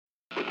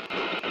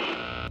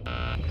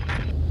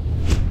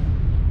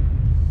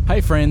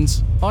Hey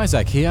friends,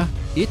 Isaac here.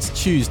 It's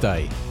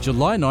Tuesday,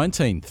 July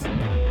 19th.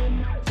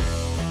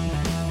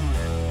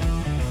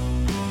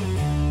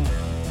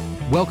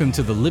 Welcome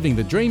to the Living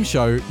the Dream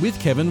Show with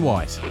Kevin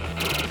White.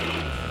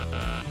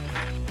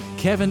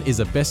 Kevin is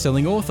a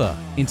best-selling author,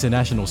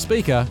 international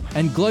speaker,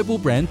 and global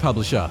brand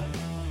publisher.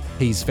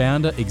 He's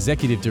founder,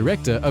 executive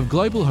director of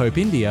Global Hope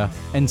India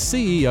and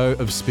CEO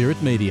of Spirit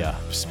Media.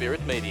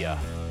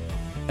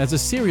 As a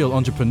serial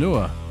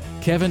entrepreneur,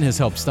 Kevin has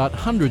helped start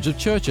hundreds of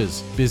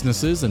churches,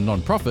 businesses and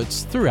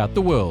non-profits throughout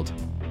the world.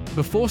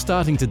 Before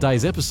starting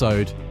today's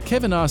episode,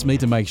 Kevin asked me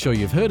to make sure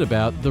you've heard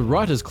about the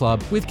Writers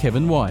Club with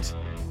Kevin White.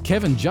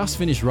 Kevin just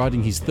finished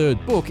writing his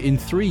third book in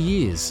 3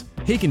 years.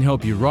 He can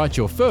help you write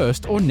your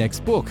first or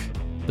next book.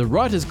 The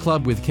Writers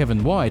Club with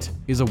Kevin White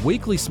is a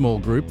weekly small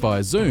group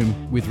via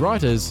Zoom with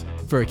writers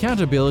for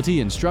accountability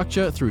and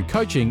structure through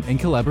coaching and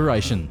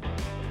collaboration.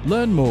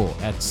 Learn more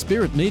at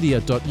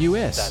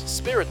spiritmedia.us.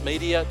 That's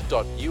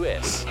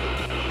spiritmedia.us.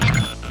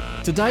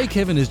 Today,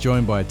 Kevin is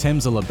joined by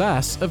Temzela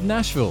Bass of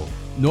Nashville,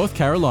 North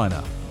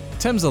Carolina.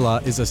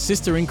 Temzela is a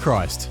sister in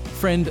Christ,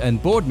 friend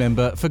and board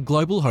member for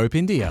Global Hope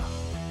India.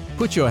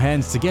 Put your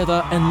hands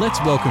together and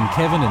let's welcome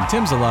Kevin and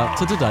Temzela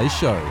to today's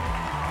show.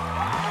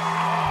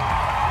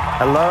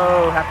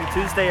 Hello, happy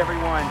Tuesday,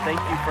 everyone. Thank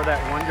you for that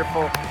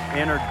wonderful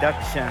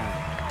introduction.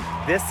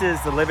 This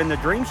is the Living the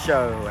Dream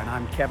Show, and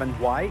I'm Kevin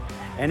White,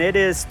 and it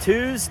is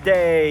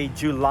Tuesday,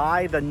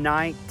 July the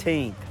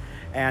 19th,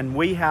 and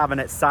we have an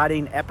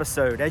exciting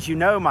episode. As you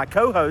know, my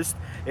co-host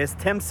is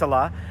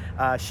Temzela.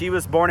 She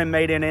was born and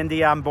made in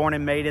India. I'm born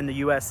and made in the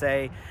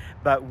USA,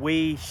 but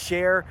we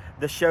share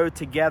the show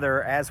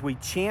together as we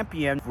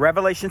champion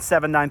Revelation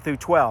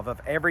 7:9-12 of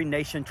every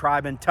nation,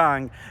 tribe, and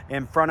tongue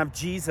in front of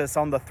Jesus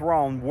on the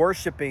throne,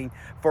 worshiping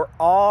for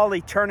all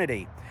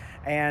eternity.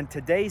 And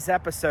today's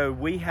episode,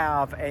 we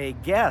have a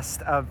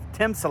guest of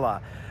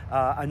Temzela,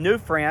 a new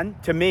friend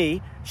to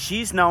me.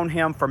 She's known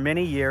him for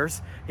many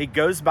years. He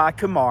goes by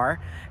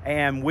Kumar,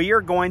 and we are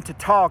going to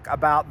talk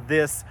about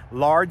this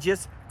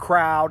largest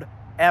crowd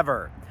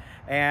ever.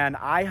 And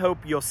I hope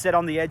you'll sit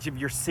on the edge of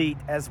your seat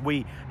as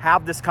we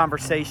have this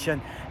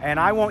conversation. And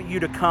I want you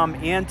to come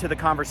into the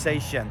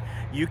conversation.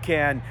 You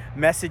can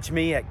message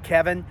me at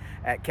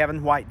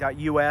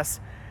kevin@kevinwhite.us.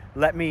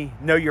 Let me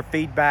know your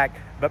feedback.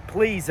 But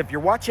please, if you're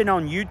watching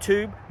on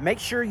YouTube, make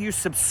sure you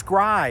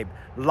subscribe,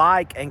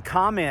 like, and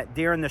comment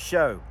during the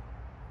show.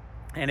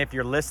 And if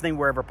you're listening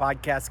wherever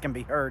podcasts can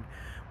be heard,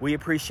 we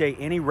appreciate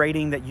any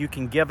rating that you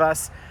can give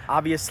us.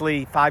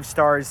 Obviously, 5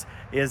 stars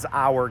is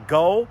our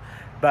goal,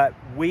 but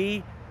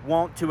we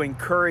want to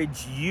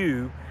encourage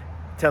you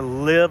to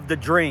live the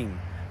dream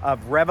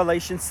of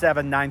Revelation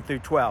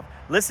 7:9-12.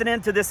 Listen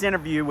into this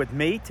interview with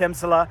me,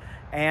 Temzela,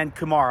 and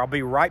Kumar. I'll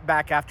be right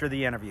back after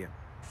the interview.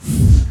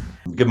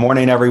 Good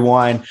morning,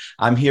 everyone.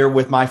 I'm here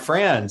with my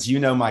friends. You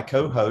know my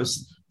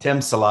co-host,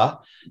 Temzela,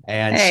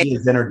 and she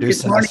is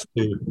introducing us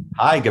to,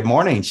 hi, good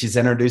morning. She's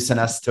introducing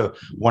us to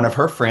one of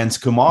her friends,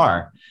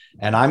 Kumar,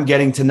 and I'm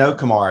getting to know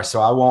Kumar. So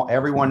I want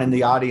everyone in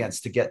the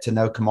audience to get to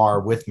know Kumar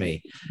with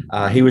me.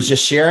 He was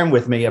just sharing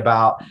with me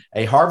about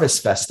a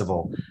harvest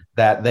festival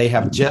that they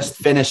have just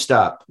finished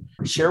up.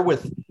 Share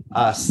with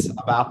us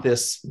about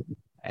this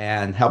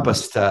and help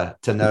us to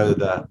know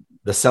the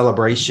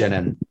celebration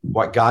and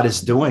what God is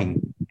doing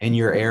in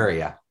your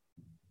area.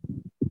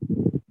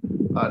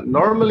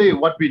 Normally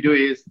what we do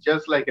is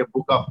just like a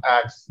book of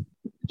Acts.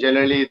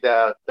 Generally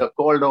the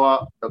called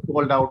out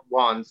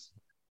ones,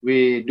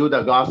 we do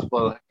the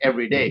gospel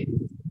every day.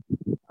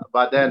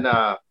 But then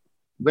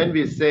when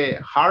we say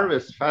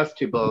harvest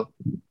festival,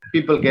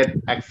 people get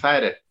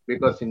excited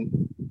because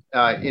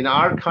in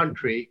our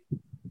country,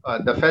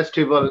 the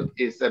festival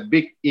is a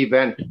big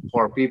event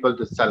for people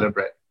to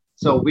celebrate.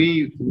 So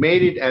we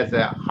made it as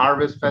a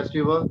harvest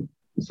festival.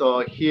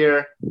 So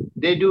here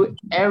they do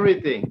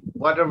everything,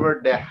 whatever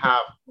they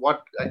have,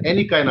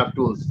 any kind of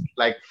tools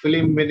like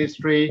film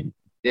ministry.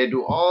 They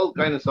do all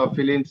kinds of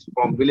films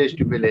from village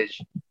to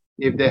village.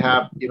 If they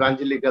have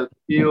evangelical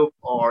tube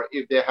or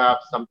if they have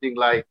something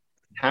like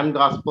hand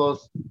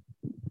gospels,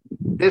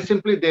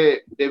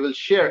 they will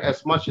share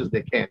as much as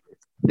they can.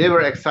 They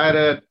were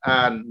excited,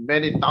 and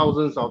many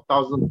thousands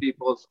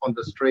people on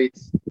the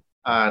streets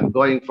and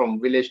going from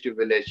village to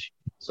village.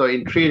 So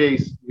in 3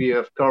 days, we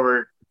have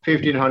covered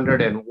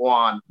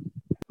 1,501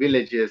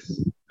 villages.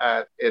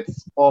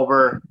 It's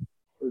over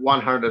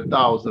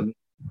 100,000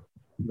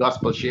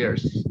 gospel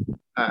shares.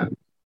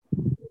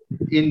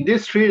 In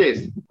these 3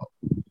 days,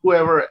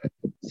 whoever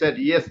said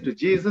yes to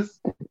Jesus,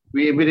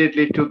 we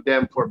immediately took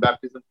them for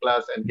baptism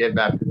class and gave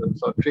baptism.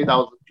 So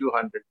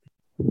 3,200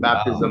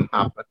 baptism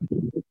happened.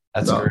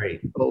 That's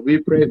great. So we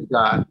praise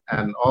God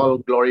and all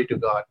glory to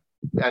God.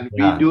 And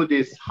we do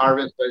this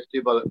harvest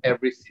festival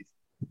every season.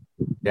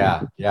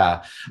 Yeah.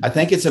 I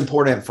think it's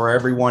important for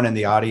everyone in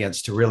the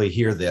audience to really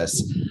hear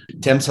this.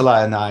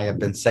 Temzela and I have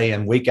been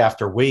saying week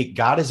after week,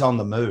 God is on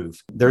the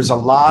move. There's a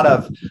lot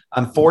of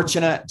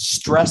unfortunate,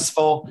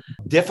 stressful,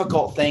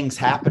 difficult things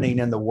happening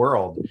in the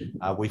world.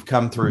 We've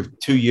come through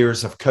 2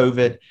 years of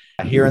COVID.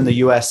 Here in the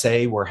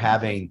USA, we're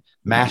having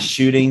mass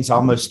shootings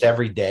almost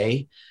every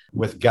day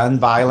with gun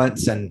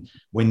violence. And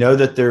we know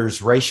that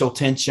there's racial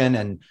tension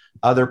and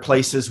other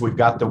places. We've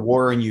got the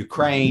war in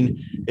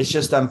Ukraine. It's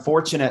just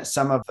unfortunate,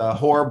 some of the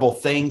horrible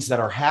things that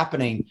are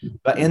happening.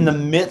 But in the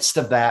midst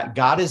of that,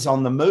 God is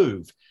on the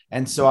move.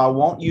 And so I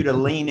want you to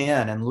lean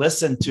in and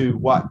listen to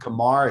what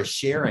Kumar is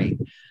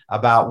sharing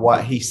about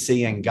what he's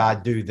seeing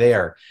God do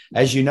there.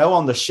 As you know,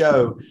 on the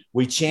show,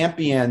 we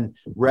champion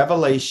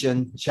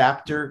Revelation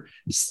chapter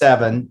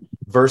 7,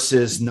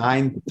 verses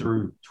 9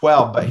 through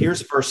 12. But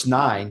here's verse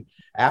 9.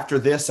 After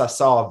this, I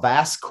saw a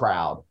vast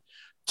crowd,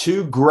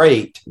 too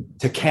great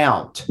to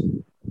count,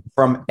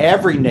 from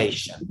every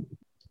nation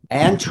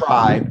and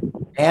tribe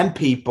and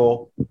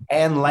people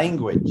and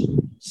language,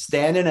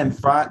 standing in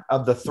front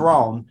of the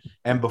throne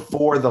and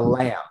before the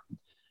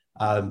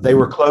Lamb. They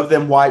were clothed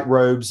in white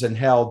robes and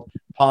held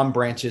palm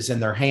branches in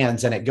their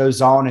hands. And it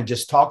goes on and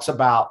just talks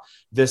about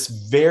this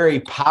very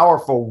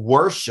powerful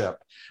worship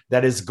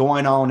that is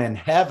going on in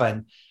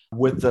heaven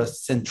with the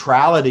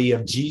centrality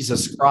of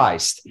Jesus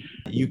Christ.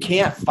 You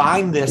can't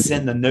find this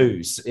in the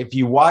news. If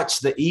you watch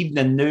the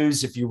evening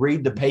news, if you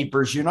read the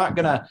papers, you're not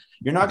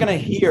gonna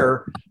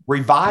hear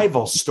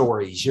revival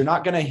stories. You're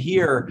not gonna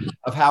hear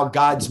of how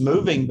God's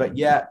moving, but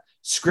yet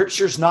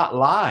Scripture's not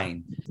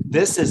lying.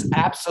 This is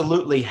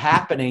absolutely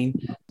happening.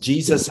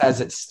 Jesus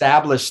has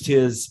established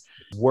his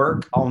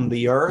work on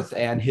the earth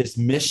and his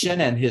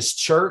mission and his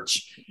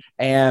church.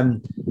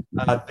 And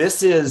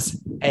this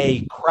is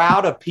a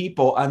crowd of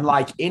people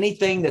unlike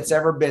anything that's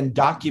ever been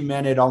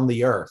documented on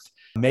the earth.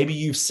 Maybe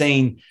you've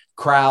seen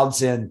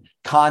crowds in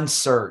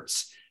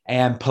concerts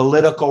and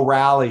political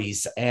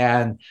rallies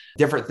and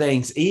different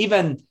things.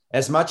 Even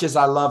as much as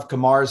I love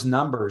Kumar's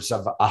numbers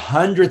of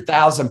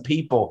 100,000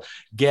 people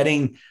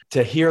getting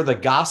to hear the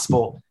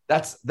gospel,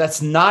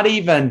 that's not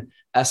even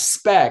a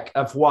speck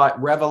of what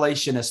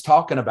Revelation is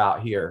talking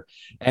about here.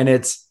 And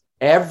it's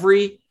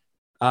every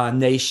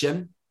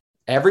nation,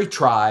 every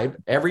tribe,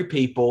 every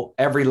people,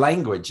 every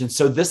language. And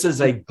so this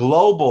is a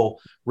global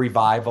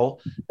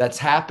revival that's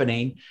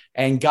happening.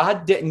 And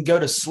God didn't go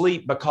to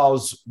sleep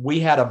because we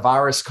had a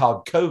virus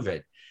called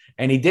COVID.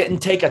 And he didn't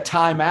take a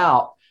time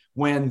out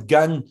when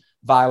gun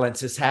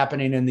violence is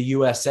happening in the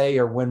USA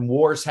or when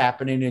war's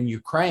happening in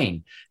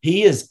Ukraine.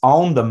 He is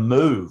on the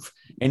move,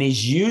 and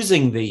he's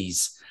using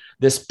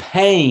this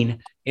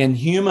pain in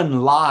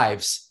human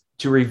lives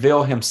to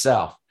reveal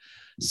himself.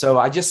 So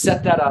I just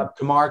set that up.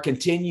 Kumar,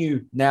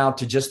 continue now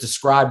to just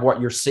describe what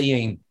you're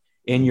seeing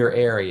in your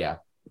area.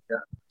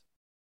 Yeah.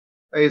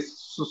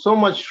 It's so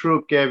much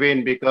true,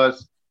 Kevin,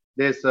 because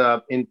this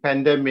in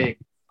pandemic,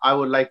 I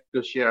would like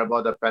to share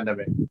about the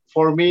pandemic.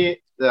 For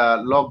me,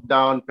 the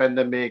lockdown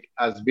pandemic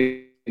has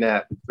been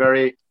a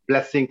very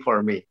blessing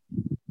for me,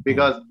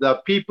 because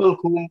the people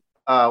whom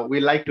we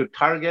like to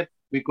target,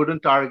 we couldn't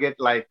target,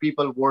 like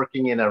people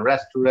working in a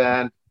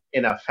restaurant,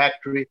 in a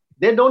factory.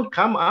 They don't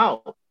come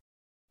out.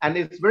 And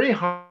it's very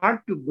hard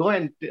to go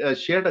and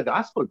share the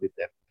gospel with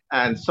them.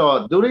 And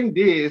so during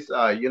this,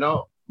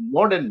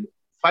 more than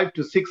 5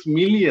 to 6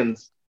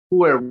 millions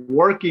who are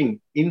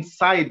working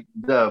inside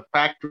the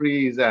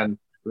factories and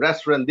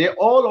restaurants, they're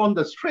all on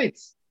the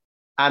streets.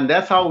 And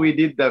that's how we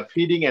did the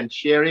feeding and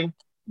sharing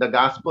the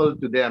gospel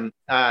to them.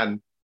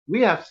 And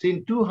we have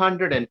seen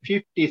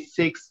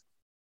 256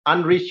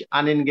 unreached,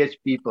 unengaged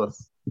people.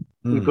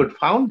 We could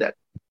found that.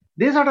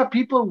 These are the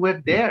people who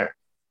were there.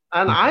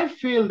 And I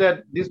feel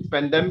that this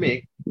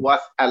pandemic was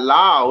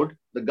allowed,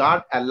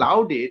 God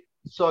allowed it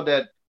so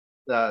that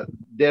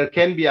there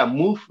can be a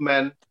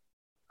movement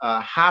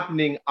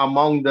happening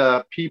among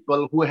the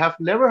people who have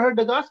never heard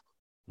the gospel.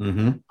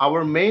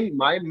 Mm-hmm.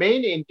 My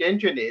main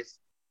intention is,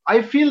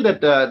 I feel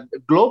that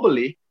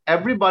globally,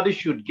 everybody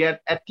should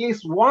get at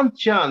least one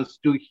chance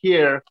to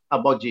hear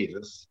about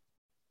Jesus.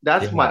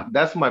 That's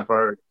my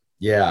priority.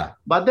 Yeah.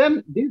 But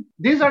then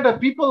these are the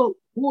people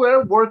who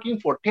were working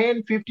for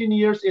 10, 15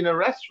 years in a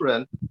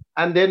restaurant,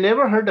 and they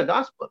never heard the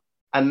gospel.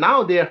 And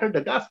now they heard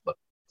the gospel.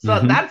 So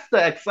that's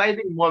the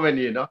exciting moment,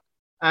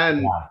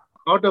 And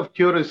out of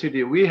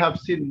curiosity, we have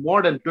seen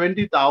more than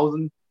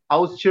 20,000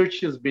 house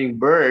churches being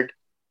burned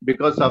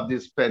because of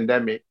this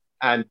pandemic.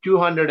 And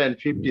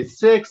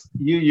 256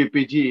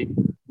 UUPG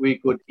we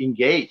could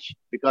engage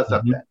because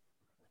of that.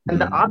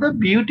 And the other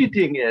beauty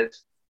thing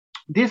is,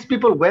 these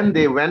people, when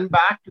they went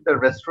back to the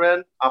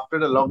restaurant after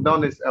the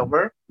lockdown is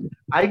over,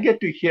 I get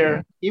to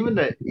hear, even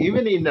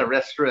in a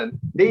restaurant,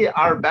 they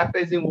are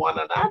baptizing one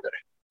another,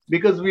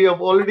 because we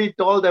have already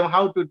told them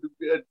how to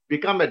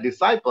become a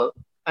disciple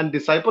and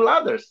disciple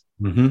others.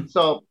 Mm-hmm.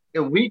 So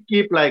we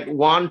keep like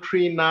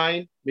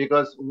 139,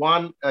 because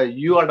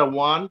you are the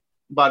one,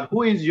 but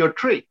who is your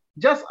tree?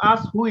 Just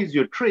ask who is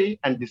your tree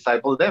and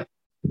disciple them.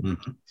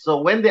 Mm-hmm.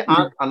 So when they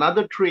ask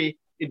another tree,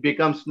 it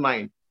becomes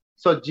 9.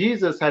 So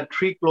Jesus had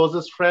 3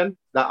 closest friends,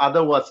 the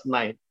other was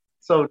 9.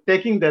 So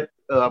taking that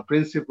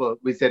principle,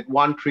 we said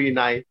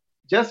 139,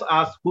 just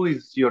ask who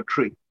is your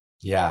tree.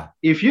 Yeah.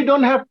 If you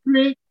don't have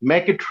tree,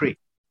 make a tree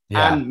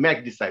and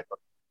make disciples.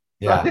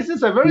 So this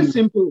is a very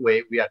simple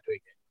way we are doing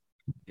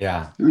it.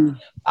 Yeah.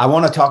 I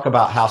want to talk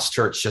about house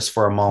church just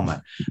for a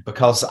moment,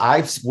 because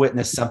I've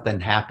witnessed something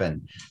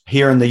happen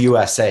here in the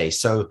USA.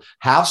 So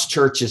house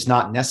church is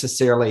not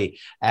necessarily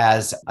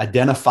as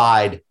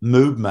identified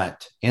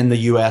movement in the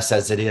US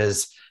as it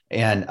is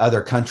in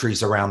other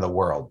countries around the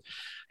world.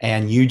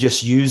 And you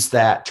just use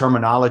that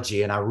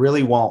terminology. And I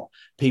really want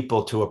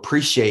people to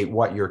appreciate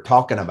what you're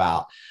talking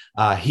about.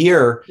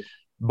 Here,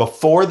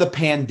 before the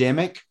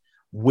pandemic,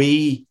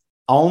 we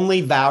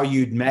only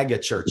valued mega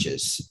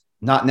churches,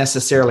 not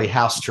necessarily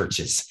house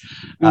churches.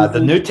 The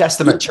New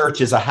Testament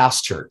church is a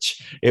house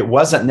church. It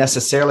wasn't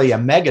necessarily a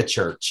mega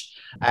church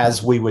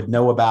as we would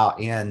know about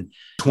in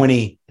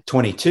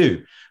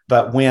 2022.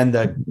 But when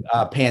the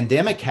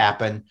pandemic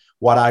happened,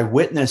 what I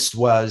witnessed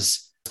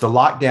was the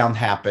lockdown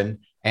happened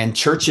and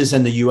churches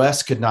in the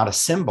US could not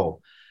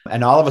assemble.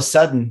 And all of a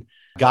sudden,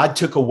 God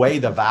took away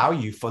the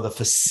value for the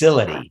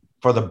facility,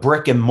 for the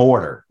brick and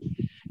mortar.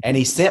 And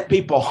he sent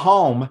people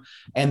home,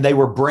 and they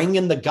were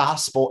bringing the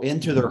gospel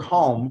into their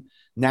home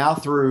now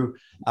through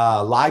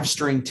live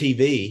stream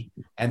TV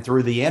and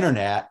through the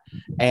internet.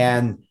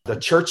 And the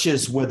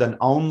churches with an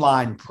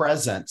online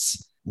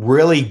presence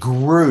really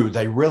grew.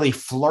 They really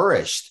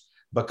flourished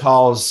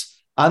because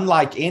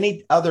unlike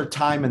any other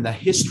time in the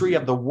history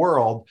of the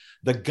world,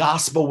 the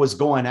gospel was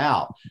going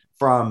out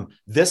from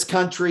this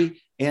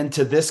country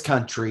into this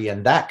country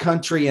and that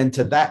country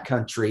into that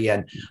country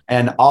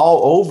and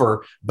all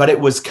over, but it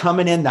was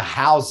coming into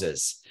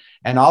houses.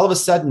 And all of a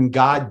sudden,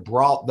 God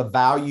brought the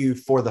value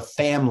for the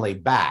family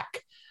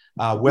back.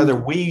 Whether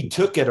we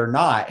took it or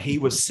not, he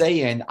was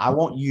saying, I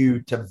want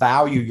you to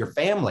value your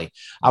family.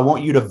 I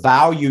want you to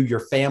value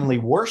your family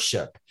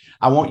worship.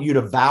 I want you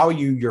to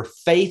value your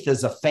faith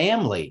as a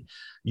family.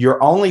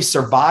 Your only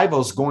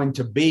survival is going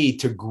to be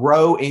to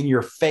grow in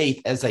your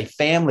faith as a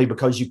family,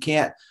 because you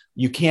can't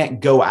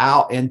go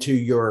out into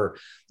your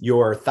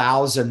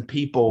 1,000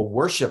 people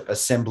worship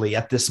assembly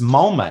at this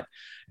moment.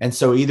 And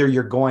so either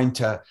you're going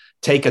to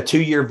take a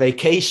 2-year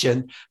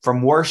vacation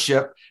from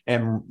worship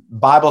and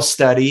Bible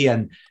study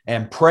and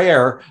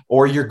prayer,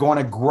 or you're going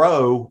to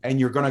grow, and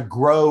you're going to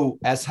grow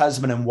as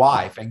husband and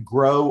wife, and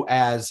grow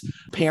as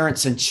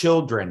parents and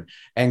children,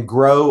 and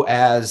grow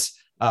as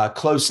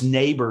close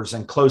neighbors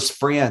and close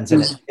friends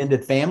and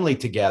extended family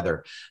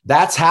together.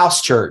 That's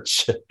house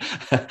church.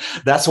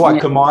 That's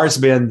what Kumar's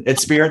been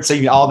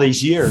experiencing all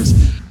these years.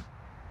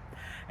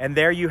 And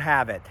there you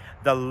have it.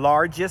 The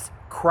largest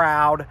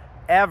crowd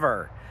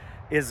ever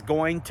is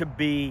going to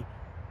be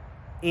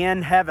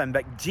in heaven.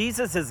 But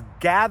Jesus is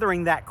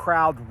gathering that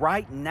crowd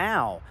right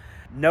now.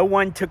 No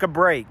one took a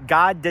break.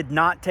 God did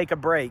not take a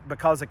break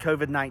because of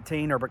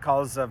COVID-19 or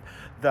because of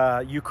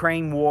the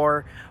Ukraine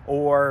war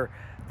or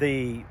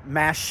the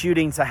mass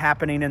shootings are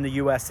happening in the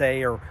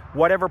USA or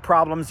whatever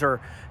problems or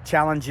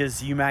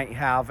challenges you might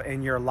have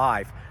in your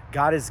life.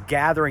 God is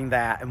gathering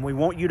that, and we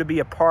want you to be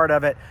a part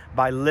of it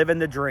by living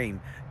the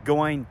dream,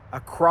 going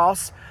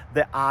across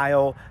the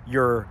aisle,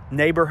 your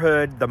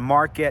neighborhood, the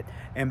market,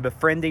 and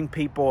befriending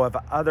people of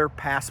other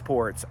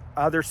passports,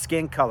 other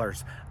skin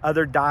colors,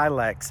 other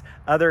dialects,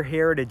 other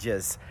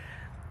heritages.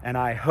 And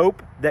I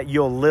hope that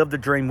you'll live the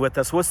dream with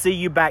us. We'll see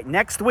you back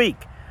next week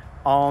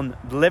on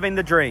Living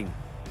the Dream.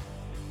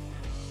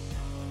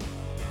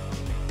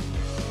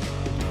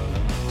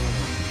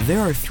 There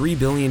are 3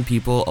 billion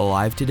people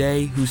alive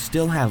today who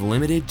still have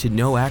limited to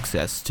no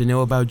access to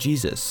know about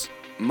Jesus.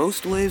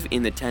 Most live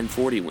in the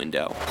 1040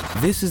 window.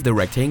 This is the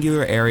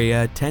rectangular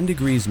area 10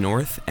 degrees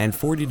north and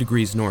 40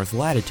 degrees north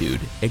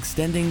latitude,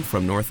 extending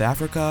from North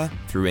Africa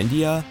through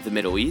India, the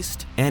Middle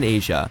East, and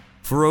Asia.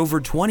 For over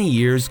 20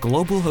 years,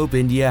 Global Hope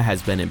India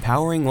has been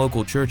empowering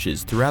local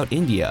churches throughout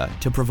India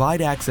to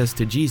provide access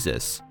to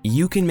Jesus.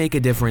 You can make a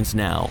difference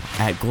now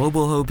at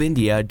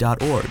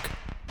globalhopeindia.org.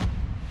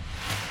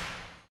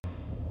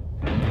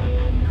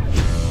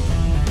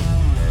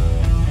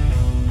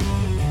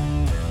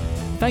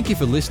 Thank you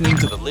for listening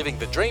to the Living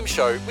the Dream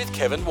Show with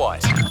Kevin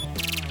White.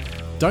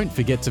 Don't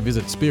forget to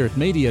visit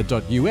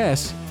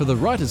spiritmedia.us for the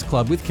Writers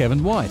Club with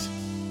Kevin White,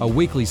 a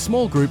weekly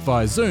small group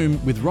via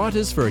Zoom with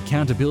writers for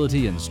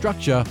accountability and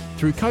structure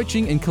through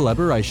coaching and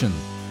collaboration.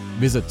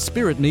 Visit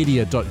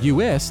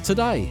spiritmedia.us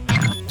today.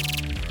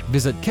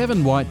 Visit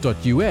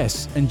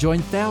kevinwhite.us and join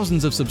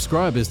thousands of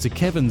subscribers to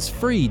Kevin's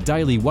free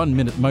daily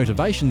 1-minute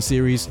motivation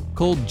series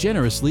called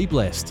Generously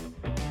Blessed.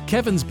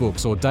 Kevin's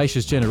books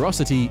Audacious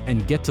Generosity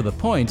and Get to the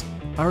Point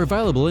are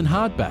available in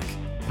hardback,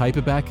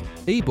 paperback,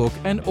 ebook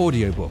and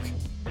audiobook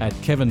at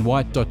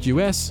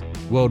kevinwhite.us,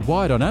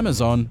 worldwide on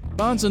Amazon,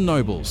 Barnes &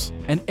 Nobles,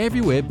 and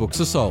everywhere books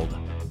are sold.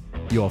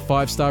 Your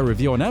 5-star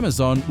review on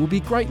Amazon will be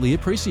greatly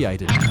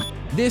appreciated.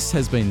 This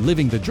has been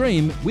Living the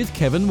Dream with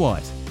Kevin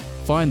White.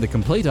 Find the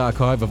complete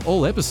archive of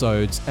all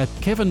episodes at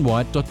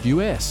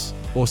kevinwhite.us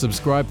or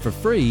subscribe for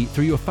free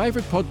through your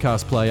favourite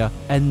podcast player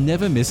and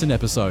never miss an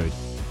episode.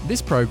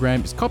 This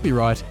program is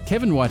copyright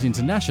Kevin White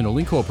International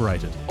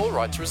Incorporated. All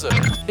rights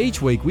reserved.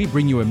 Each week we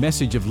bring you a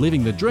message of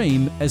living the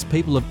dream as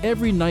people of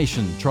every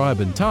nation,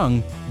 tribe and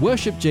tongue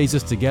worship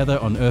Jesus together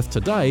on earth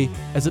today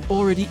as it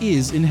already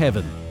is in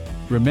heaven.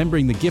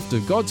 Remembering the gift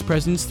of God's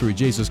presence through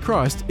Jesus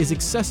Christ is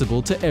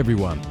accessible to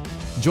everyone.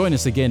 Join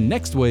us again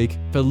next week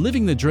for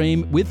Living the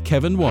Dream with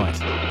Kevin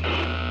White.